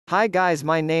Hi guys,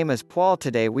 my name is Paul.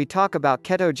 Today we talk about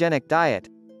ketogenic diet.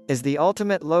 Is the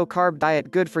ultimate low-carb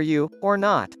diet good for you, or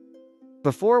not?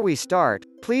 Before we start,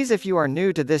 please if you are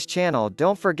new to this channel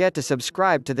don't forget to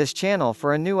subscribe to this channel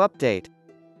for a new update.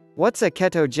 What's a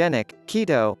ketogenic,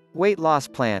 keto, weight loss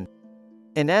plan?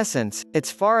 In essence,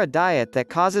 it's a diet that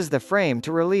causes the frame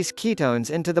to release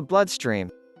ketones into the bloodstream.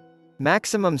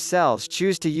 Maximum cells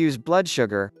choose to use blood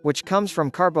sugar, which comes from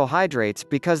carbohydrates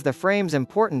because the frame's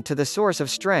important to the source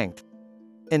of strength.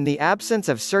 In the absence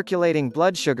of circulating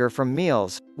blood sugar from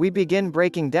meals, we begin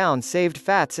breaking down saved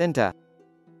fats into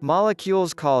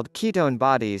molecules called ketone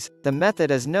bodies. The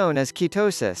method is known as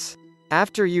ketosis.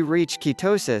 After you reach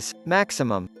ketosis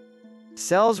maximum,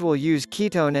 cells will use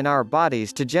ketone in our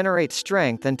bodies to generate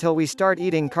strength until we start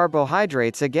eating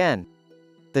carbohydrates again.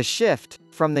 The shift,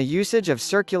 from the usage of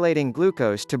circulating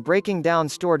glucose to breaking down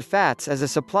stored fats as a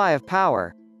supply of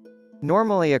power,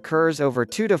 normally occurs over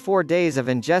 2 to 4 days of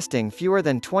ingesting fewer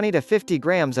than 20 to 50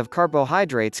 grams of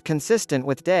carbohydrates consistent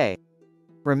with day.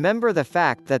 Remember the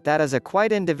fact that is a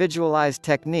quite individualized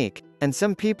technique, and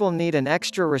some people need an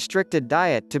extra restricted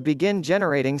diet to begin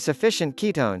generating sufficient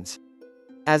ketones.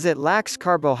 As it lacks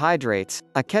carbohydrates,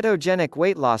 a ketogenic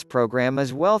weight loss program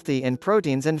is wealthy in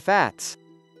proteins and fats.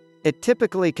 It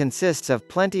typically consists of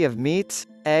plenty of meats,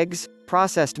 eggs,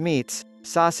 processed meats,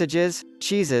 sausages,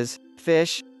 cheeses,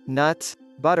 fish, nuts,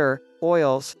 butter,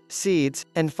 oils, seeds,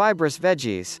 and fibrous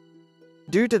veggies.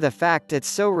 Due to the fact it's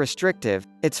so restrictive,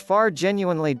 it's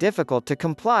genuinely difficult to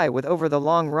comply with over the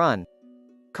long run.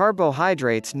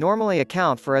 Carbohydrates normally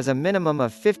account for as a minimum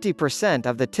of 50%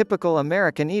 of the typical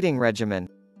American eating regimen.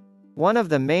 One of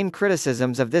the main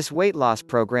criticisms of this weight loss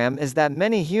program is that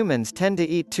many humans tend to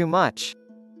eat too much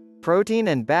protein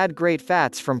and bad great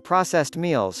fats from processed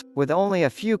meals, with only a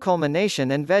few culmination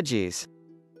and veggies.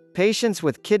 Patients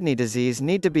with kidney disease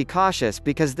need to be cautious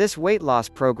because this weight loss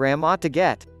program ought to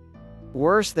get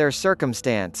worse their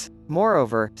circumstance.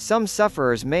 Moreover, some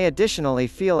sufferers may additionally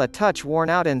feel a touch worn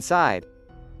out inside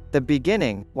the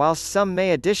beginning, whilst some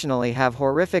may additionally have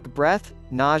horrific breath,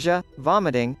 nausea,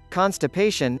 vomiting,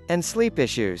 constipation, and sleep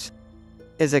issues.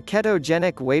 Is a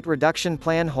ketogenic weight reduction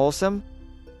plan wholesome?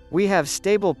 We have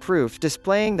stable proof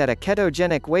displaying that a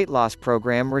ketogenic weight loss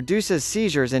program reduces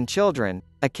seizures in children,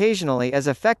 occasionally as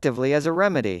effectively as a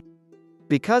remedy.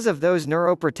 Because of those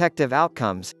neuroprotective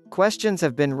outcomes, questions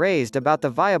have been raised about the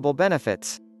viable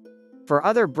benefits for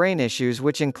other brain issues,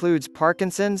 which includes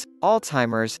Parkinson's,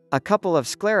 Alzheimer's, a couple of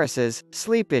sclerosis,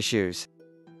 sleep issues,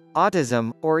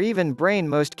 autism, or even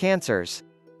most cancers.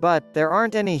 But there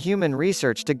aren't any human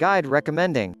research to guide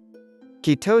recommending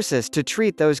ketosis to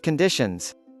treat those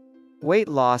conditions. Weight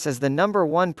loss is the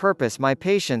 #1 purpose my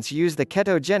patients use the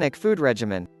ketogenic food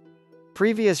regimen.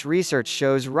 Previous research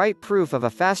shows proof of a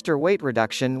faster weight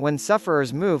reduction when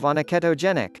sufferers move on a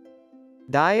ketogenic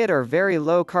diet or very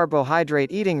low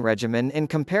carbohydrate eating regimen in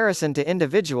comparison to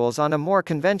individuals on a more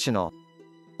conventional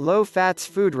low fats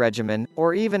food regimen,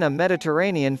 or even a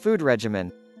Mediterranean food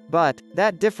regimen. But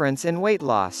that difference in weight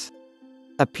loss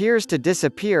appears to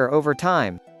disappear over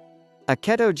time. A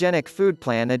ketogenic food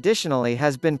plan additionally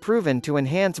has been proven to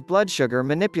enhance blood sugar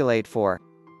manipulate for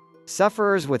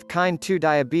sufferers with kind 2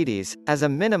 diabetes, as a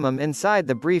minimum inside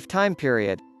the brief time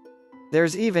period.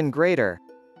 There's even greater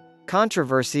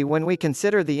controversy when we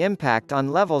consider the impact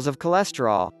on levels of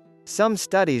cholesterol. Some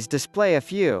studies display a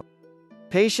few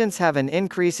patients have an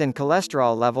increase in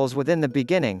cholesterol levels within the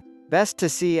beginning, best to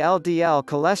see LDL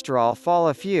cholesterol fall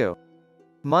a few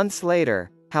months later.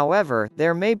 However,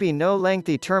 there may be no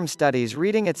lengthy-term studies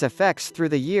reading its effects through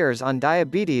the years on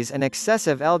diabetes and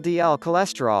excessive LDL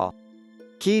cholesterol.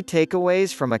 Key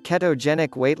takeaways from a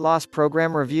ketogenic weight loss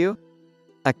program review?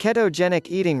 A ketogenic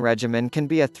eating regimen can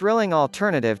be a thrilling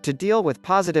alternative to deal with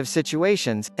positive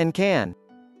situations, and can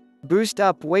boost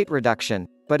up weight reduction,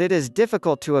 but it is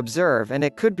difficult to observe and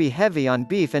it could be heavy on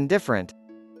beef and different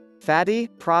fatty,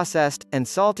 processed, and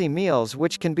salty meals,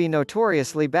 which can be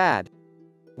notoriously bad.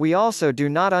 We also do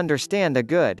not understand a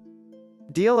good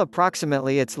deal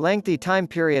approximately its lengthy time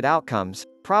period outcomes,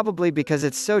 probably because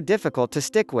it's so difficult to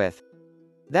stick with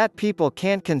that people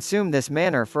can't consume this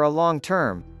manner for a long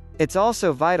term. It's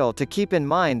also vital to keep in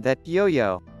mind that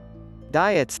yo-yo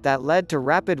diets that led to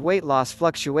rapid weight loss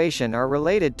fluctuation are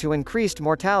related to increased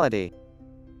mortality.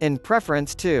 In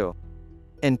preference to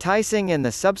enticing in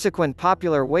the subsequent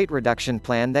popular weight reduction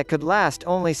plan that could last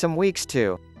only some weeks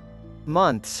to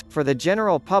months, for the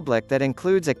general public that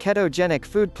includes a ketogenic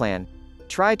food plan,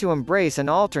 try to embrace an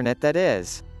alternate that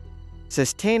is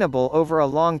sustainable over a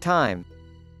long time.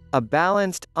 A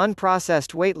balanced,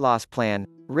 unprocessed weight loss plan,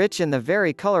 rich in the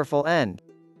very colorful end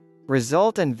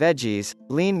result in veggies,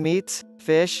 lean meats,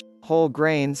 fish, whole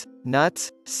grains,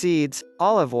 nuts, seeds,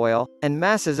 olive oil, and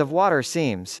masses of water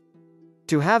seems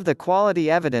to have the quality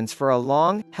evidence for a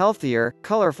long, healthier,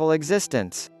 colorful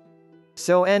existence.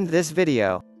 So end this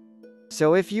video.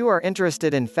 So if you are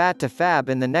interested in fat to fab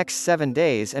in the next 7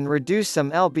 days and reduce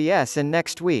some lbs in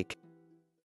next week,